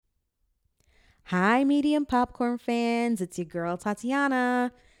Hi, Medium Popcorn fans. It's your girl,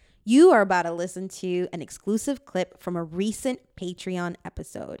 Tatiana. You are about to listen to an exclusive clip from a recent Patreon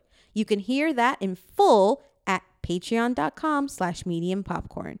episode. You can hear that in full at patreon.com/medium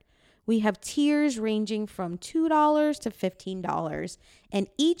popcorn. We have tiers ranging from $2 to $15, and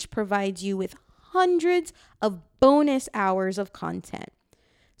each provides you with hundreds of bonus hours of content.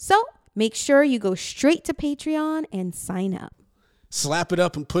 So make sure you go straight to Patreon and sign up. Slap it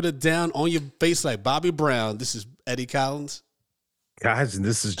up and put it down on your face like Bobby Brown. This is Eddie Collins. Guys, and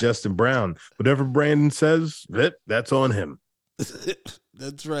this is Justin Brown. Whatever Brandon says, that's on him.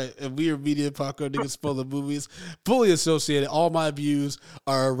 That's right. And we are Media Popcorn Niggas Spoiler Movies, fully associated. All my views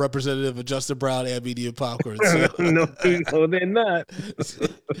are representative of Justin Brown and Media Popcorn. So. No, they're not.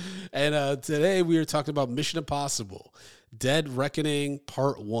 And today we are talking about Mission Impossible, Dead Reckoning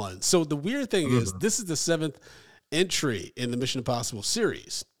Part 1. So the weird thing is, this is the 7th entry in the Mission Impossible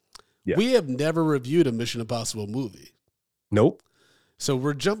series. Yeah. We have never reviewed a Mission Impossible movie. Nope. So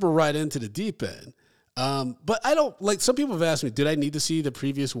we're jumping right into the deep end. But I don't, like, some people have asked me, did I need to see the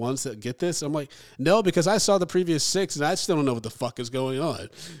previous ones to get this? I'm like, no, because I saw the previous 6 and I still don't know what the fuck is going on.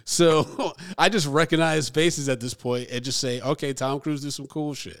 So I just recognize faces at this point and just say, okay, Tom Cruise do some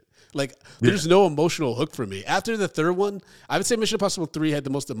cool shit. Like, there's no emotional hook for me. After the third one, I would say Mission Impossible 3 had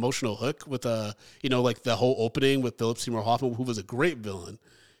the most emotional hook with, like the whole opening with Philip Seymour Hoffman, who was a great villain.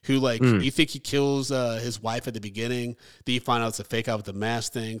 Who, like, you think he kills his wife at the beginning, then you find out it's a fake out with the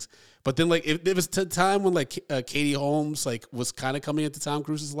mask things. But then, like, it was a time when, like, Katie Holmes, like, was kind of coming into Tom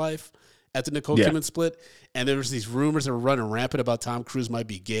Cruise's life after Nicole Kidman split. And there was these rumors that were running rampant about Tom Cruise might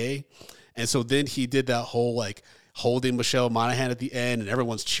be gay. And so then he did that whole, like, holding Michelle Monaghan at the end, and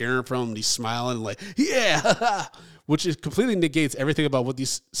everyone's cheering for him, and he's smiling, and like, yeah, which is completely negates everything about what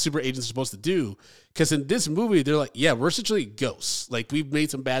these super agents are supposed to do. Because in this movie, they're like, yeah, we're essentially ghosts. Like, we've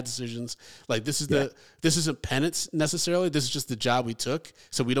made some bad decisions. Like, this isn't penance necessarily. This is just the job we took,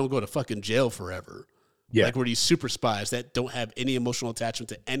 so we don't go to fucking jail forever. Yeah. Like, we're these super spies that don't have any emotional attachment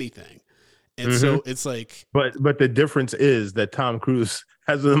to anything. And so it's like, but the difference is that Tom Cruise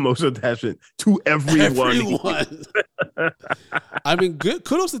has an emotional attachment to everyone. I mean, good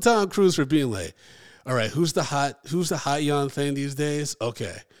kudos to Tom Cruise for being like, all right, who's the hot young thing these days?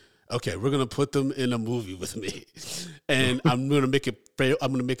 Okay, we're gonna put them in a movie with me, and I'm gonna make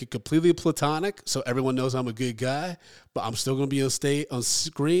it completely platonic, so everyone knows I'm a good guy, but I'm still gonna be on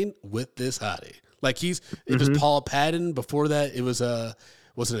screen with this hottie. Like it was Paula Patton. Before that, it was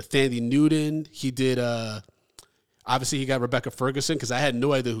wasn't it Thandie Newton? He did obviously he got Rebecca Ferguson, because I had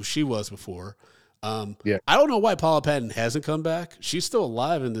no idea who she was before. I don't know why Paula Patton hasn't come back. She's still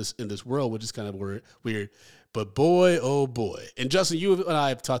alive in this world, which is kind of weird. But boy, oh boy. And Justin, you and I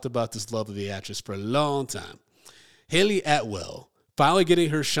have talked about this lovely actress for a long time. Haley Atwell finally getting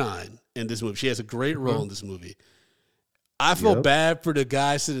her shine in this movie. She has a great role in this movie. I feel bad for the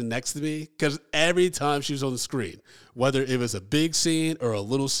guy sitting next to me, because every time she was on the screen, whether it was a big scene or a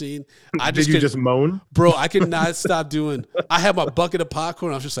little scene, I just Did you just moan? Bro, I could not stop doing. I had my bucket of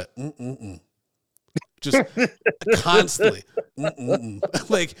popcorn. I was just like, just constantly.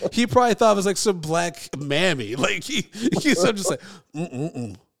 Like, he probably thought it was like some black mammy. Like, he's just like,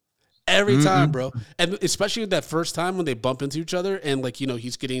 every time, bro. And especially that first time when they bump into each other, and, like,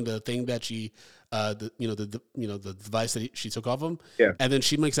 he's getting the thing that she, the device that she took off him. Yeah. And then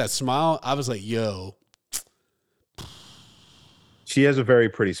she makes that smile. I was like, yo. She has a very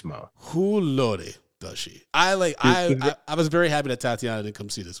pretty smile. Who lordy does she? I was very happy that Tatiana didn't come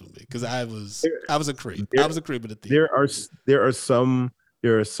see this with me, because I was a creep. I was a creep at the theater. There are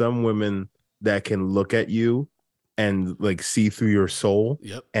some women that can look at you and, like, see through your soul.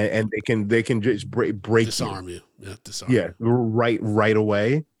 Yep. And they can just break disarm you. Yeah, disarm. Yeah, right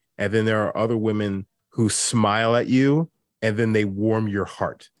away. And then there are other women who smile at you and then they warm your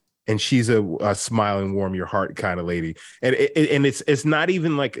heart. And she's a smile and warm your heart kind of lady. And it's not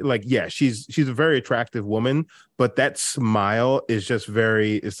even like yeah, she's a very attractive woman, but that smile is just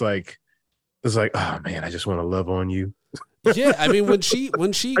it's like, oh man, I just want to love on you. Yeah, I mean, when she I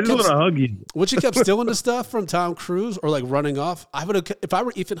just want to hug you. When she kept stealing the stuff from Tom Cruise or, like, running off, I would have, if I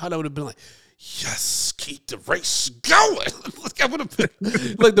were Ethan Hunt, I would have been like, yes, keep the race going. Like, I would have been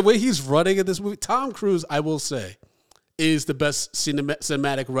like, the way he's running in this movie. Tom Cruise, I will say, is the best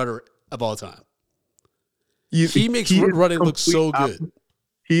cinematic runner of all time. He makes running look so good.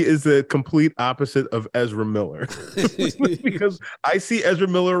 He is the complete opposite of Ezra Miller. Because I see Ezra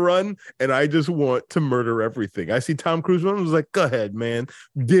Miller run and I just want to murder everything. I see Tom Cruise run, I was like, go ahead, man.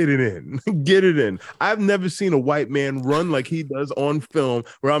 Get it in. Get it in. I've never seen a white man run like he does on film,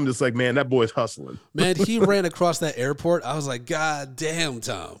 where I'm just like, man, that boy's hustling. Man, he ran across that airport. I was like, God damn,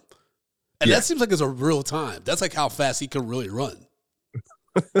 Tom. And Yeah. that seems like it's a real time. That's like how fast he can really run.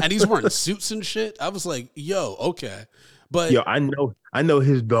 And he's wearing suits and shit. I was like, yo, okay. But Yo, I know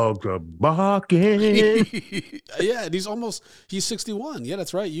his dogs are barking. yeah, and he's 61. Yeah,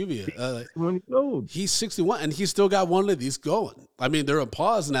 that's right, Yuvia. When he goes. He's 61 and he's still got one of these going. I mean, they're on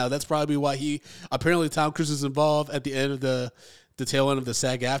pause now. That's probably why apparently Tom Cruise is involved at the end of the tail end of the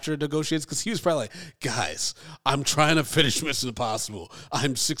SAG-AFTRA negotiations, because he was probably like, guys, I'm trying to finish Mission Impossible.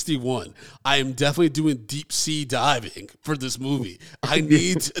 I'm 61. I am definitely doing deep sea diving for this movie. I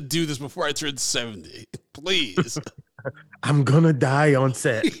need to do this before I turn 70. Please. I'm gonna die on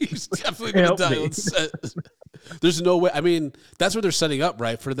set. He's definitely going to die on set. There's no way. I mean, that's what they're setting up,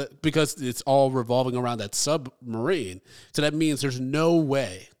 right? Because it's all revolving around that submarine. So that means there's no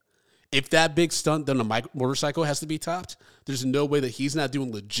way. If that big stunt on a motorcycle has to be topped, there's no way that he's not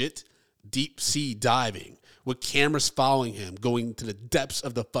doing legit deep sea diving with cameras following him going to the depths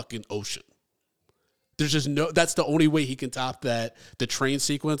of the fucking ocean. There's just that's the only way he can top that, the train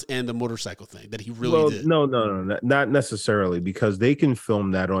sequence and the motorcycle thing that he really did. No, not necessarily, because they can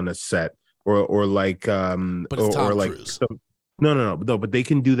film that on a set or like but it's Tom Cruise. No, but they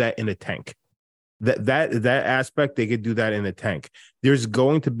can do that in a tank. That aspect, they could do that in a tank. There's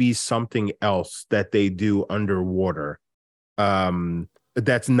going to be something else that they do underwater.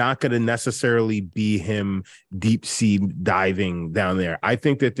 That's not going to necessarily be him deep sea diving down there. I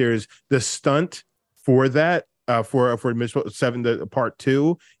think that there's the stunt for that for Mission 7 Part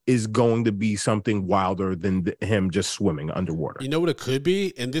 2 is going to be something wilder than him just swimming underwater. You know what it could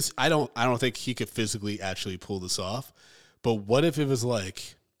be? And this, I don't think he could physically actually pull this off. But what if it was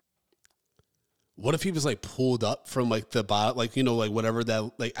like, what if he was like pulled up from like the bottom, like, you know, like whatever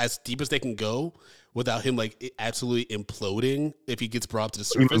that, like as deep as they can go without him like absolutely imploding if he gets brought up to the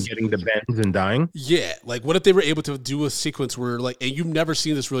surface? Getting the bends and dying? Yeah. Like what if they were able to do a sequence where like, and you've never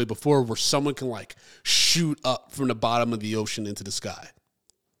seen this really before, where someone can like shoot up from the bottom of the ocean into the sky?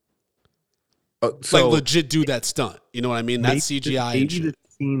 So like legit do that stunt. You know what I mean? Not CGI and shit. The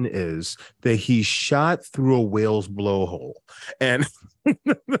scene is that he shot through a whale's blowhole, and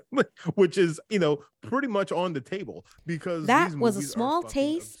which is, you know, pretty much on the table, because that was a small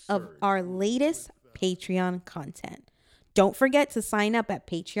taste of our latest Patreon content. Don't forget to sign up at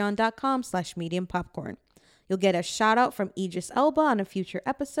patreon.com/mediumpopcorn. You'll get a shout out from Idris Elba on a future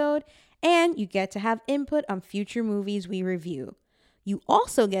episode, and you get to have input on future movies we review. You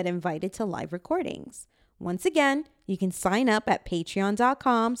also get invited to live recordings. Once again, you can sign up at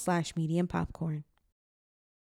patreon.com/mediumpopcorn.